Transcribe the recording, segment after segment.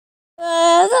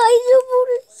나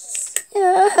잊어버렸어.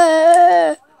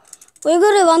 왜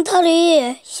그래,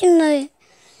 만타리? 심내.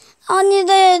 아니,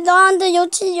 나한테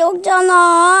여친이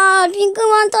없잖아.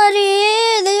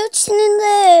 핑크만타리, 내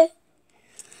여친인데.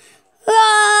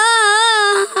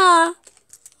 으아!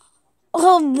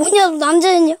 뭐냐,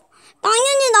 남자냐?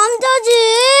 당연히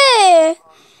남자지.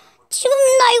 지금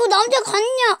나 이거 남자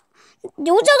같냐?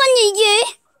 여자 같냐, 이게?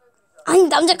 아니,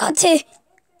 남자 같아.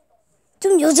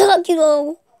 좀 여자 같기도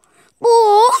하고.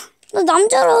 뭐? 나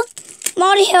남자라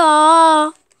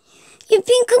말이야. 이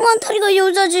핑크만타리가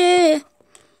여자지.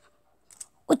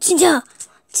 진짜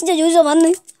여자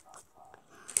맞네.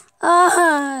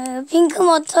 아,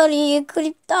 핑크만타리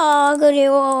그립다.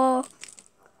 그리워.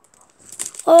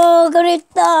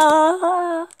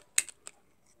 그립다.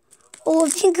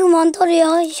 핑크만타리야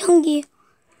향기.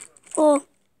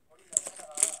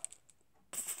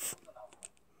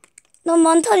 난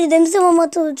만타리 냄새만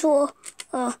맡아도 좋아.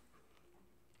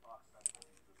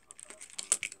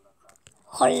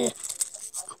 헐.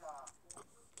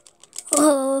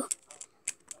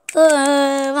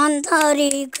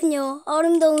 만타리 그녀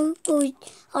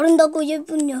아름답고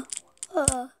예쁜요.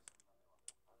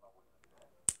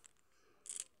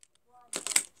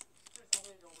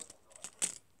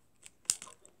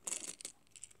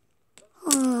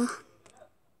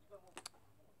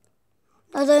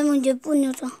 나 닮은 예쁜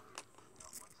여자.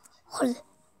 헐.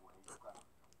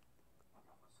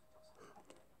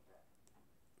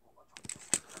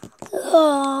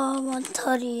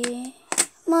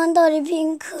 만타리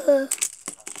핑크.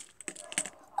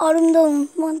 아름다운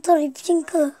만타리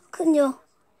핑크 그녀.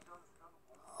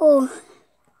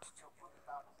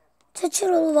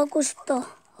 채취로도 받고 싶다.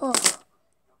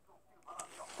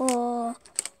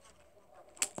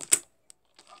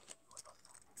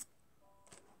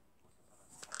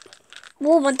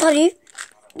 뭐, 만타리?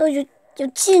 너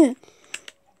여친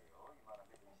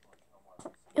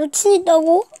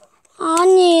있다고?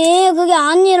 아니, 그게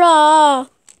아니라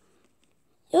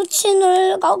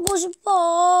여친을 갖고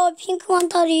싶어.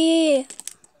 핑크만타리.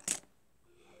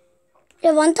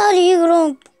 야, 만타리,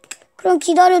 그럼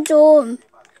기다려 좀.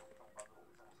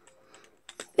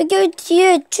 몇 개월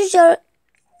뒤에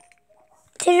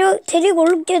데리고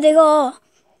올게, 내가.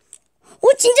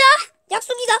 진짜?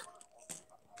 약속이다.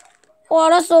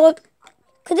 알았어.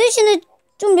 그 대신에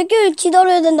좀 몇 개월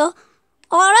기다려야 된다.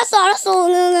 알았어.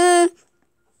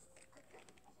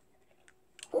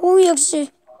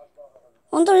 역시.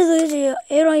 만타리도 이제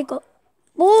애라니까.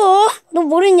 뭐? 너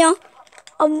뭐랬냐?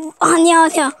 아니야.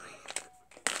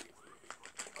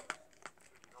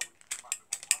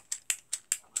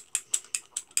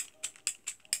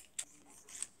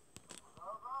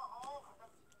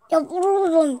 야,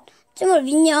 뽀로로는 정말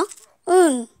믿냐?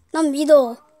 응, 난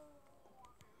믿어.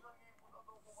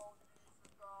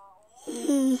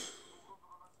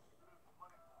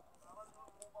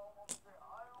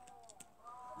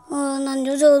 난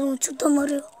여자가 너무 좋단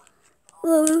말이야.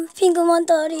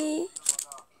 핑크만타리.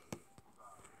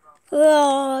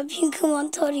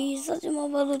 핑크만타리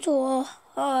사진만 봐도 좋아.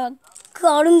 그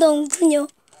아름다운 그녀.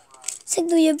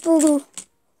 색도 예쁘고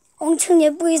엄청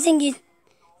예쁘게 생긴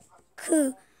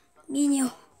그 미녀.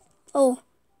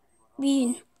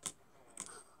 미인.